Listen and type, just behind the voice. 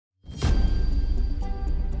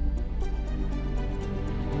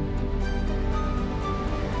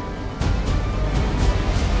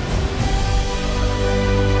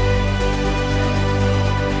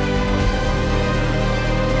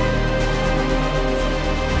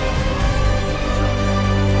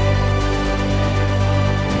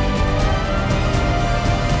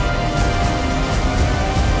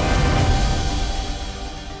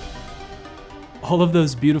All of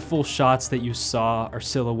those beautiful shots that you saw are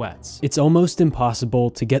silhouettes. It's almost impossible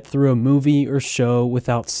to get through a movie or show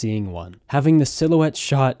without seeing one. Having the silhouette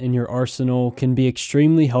shot in your arsenal can be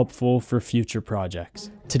extremely helpful for future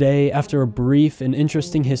projects. Today, after a brief and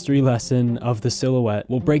interesting history lesson of the silhouette,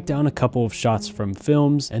 we'll break down a couple of shots from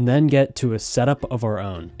films and then get to a setup of our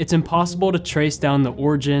own. It's impossible to trace down the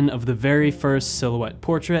origin of the very first silhouette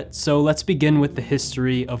portrait, so let's begin with the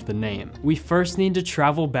history of the name. We first need to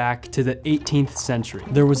travel back to the 18th century.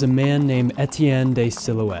 There was a man named Etienne de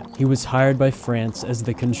Silhouette. He was hired by France as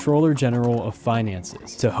the Controller General of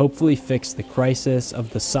Finances to hopefully fix the crisis of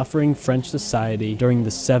the suffering French society during the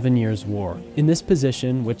 7 Years' War. In this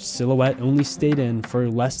position, which Silhouette only stayed in for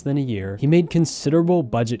less than a year, he made considerable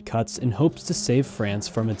budget cuts in hopes to save France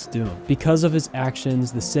from its doom. Because of his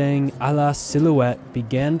actions, the saying "à la Silhouette"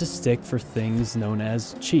 began to stick for things known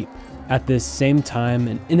as cheap. At this same time,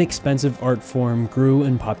 an inexpensive art form grew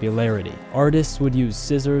in popularity. Artists would use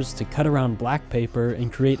scissors to cut around black paper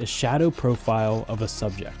and create a shadow profile of a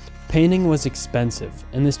subject. Painting was expensive,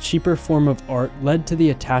 and this cheaper form of art led to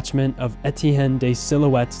the attachment of Etienne de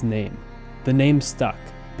Silhouette's name. The name stuck.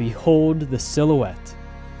 Behold the silhouette.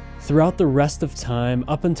 Throughout the rest of time,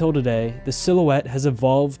 up until today, the silhouette has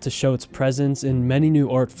evolved to show its presence in many new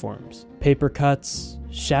art forms: paper cuts,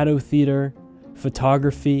 shadow theater,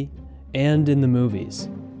 photography, and in the movies.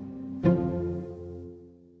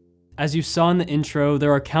 As you saw in the intro,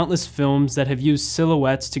 there are countless films that have used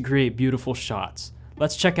silhouettes to create beautiful shots.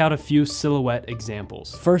 Let's check out a few silhouette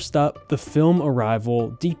examples. First up, the film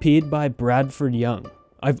Arrival, DP'd by Bradford Young.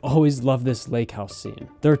 I've always loved this lake house scene.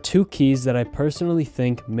 There are two keys that I personally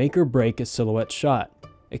think make or break a silhouette shot: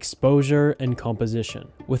 exposure and composition.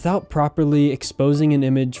 Without properly exposing an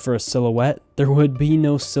image for a silhouette, there would be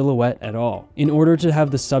no silhouette at all. In order to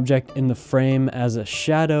have the subject in the frame as a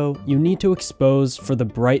shadow, you need to expose for the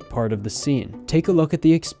bright part of the scene. Take a look at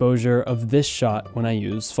the exposure of this shot when I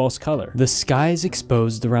use false color. The sky is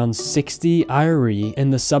exposed around 60 IRE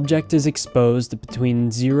and the subject is exposed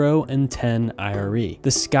between 0 and 10 IRE.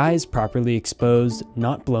 The sky is properly exposed,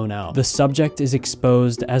 not blown out. The subject is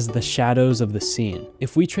exposed as the shadows of the scene.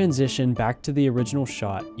 If we transition back to the original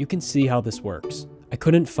shot, you can see how this works. I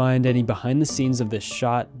couldn't find any behind the scenes of this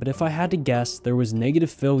shot, but if I had to guess, there was negative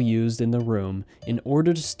fill used in the room in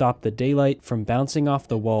order to stop the daylight from bouncing off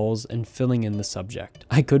the walls and filling in the subject.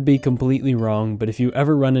 I could be completely wrong, but if you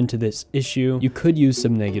ever run into this issue, you could use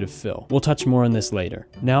some negative fill. We'll touch more on this later.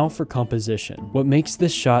 Now for composition. What makes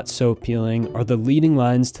this shot so appealing are the leading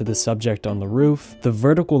lines to the subject on the roof, the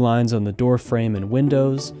vertical lines on the door frame and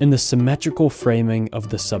windows, and the symmetrical framing of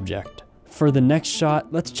the subject. For the next shot,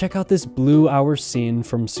 let's check out this blue hour scene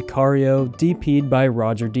from Sicario, DP'd by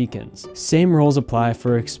Roger Deakins. Same rules apply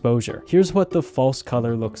for exposure. Here's what the false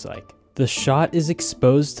color looks like. The shot is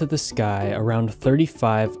exposed to the sky around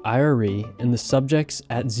 35 IRE and the subject's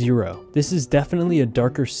at 0. This is definitely a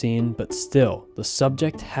darker scene, but still, the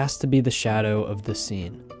subject has to be the shadow of the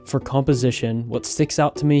scene. For composition, what sticks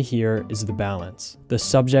out to me here is the balance. The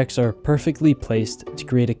subjects are perfectly placed to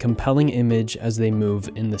create a compelling image as they move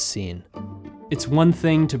in the scene. It's one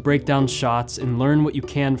thing to break down shots and learn what you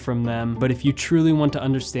can from them, but if you truly want to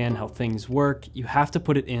understand how things work, you have to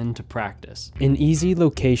put it into practice. An easy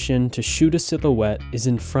location to shoot a silhouette is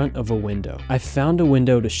in front of a window. I found a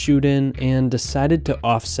window to shoot in and decided to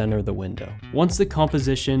off-center the window. Once the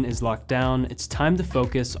composition is locked down, it's time to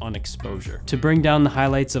focus on exposure. To bring down the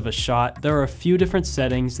highlights of a shot, there are a few different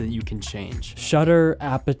settings that you can change: shutter,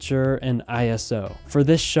 aperture, and ISO. For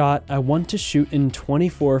this shot, I want to shoot in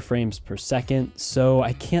 24 frames per second, so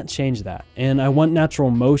I can't change that. And I want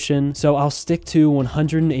natural motion, so I'll stick to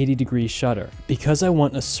 180-degree shutter. Because I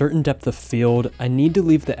want a certain depth of field, I need to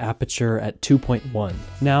leave the aperture at 2.1.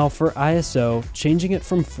 Now for ISO, changing it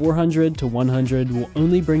from 400 to 100 will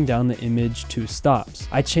only bring down the image 2 stops.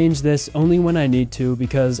 I change this only when I need to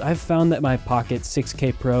because I've found that my Pocket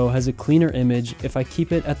 6K Pro has a cleaner image if I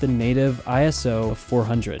keep it at the native ISO of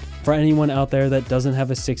 400. For anyone out there that doesn't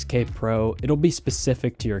have a 6K Pro, it'll be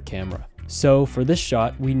specific to your camera. So for this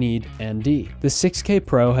shot, we need ND. The 6K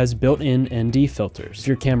Pro has built-in ND filters. If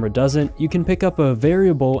your camera doesn't, you can pick up a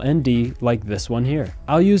variable ND like this one here.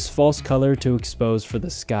 I'll use false color to expose for the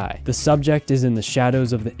sky. The subject is in the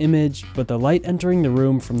shadows of the image, but the light entering the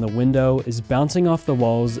room from the window is bouncing off the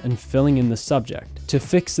walls and filling in the subject. To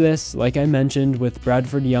fix this, like I mentioned with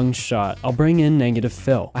Bradford Young's shot, I'll bring in negative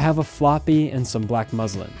fill. I have a floppy and some black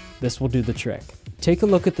muslin. This will do the trick. Take a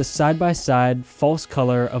look at the side-by-side false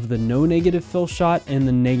color of the no negative fill shot and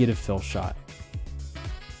the negative fill shot.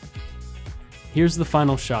 Here's the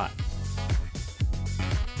final shot.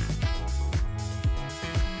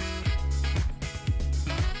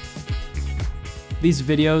 These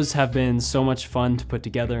videos have been so much fun to put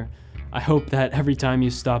together. I hope that every time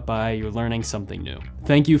you stop by, you're learning something new.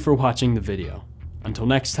 Thank you for watching the video. Until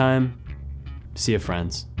next time, see ya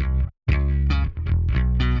friends.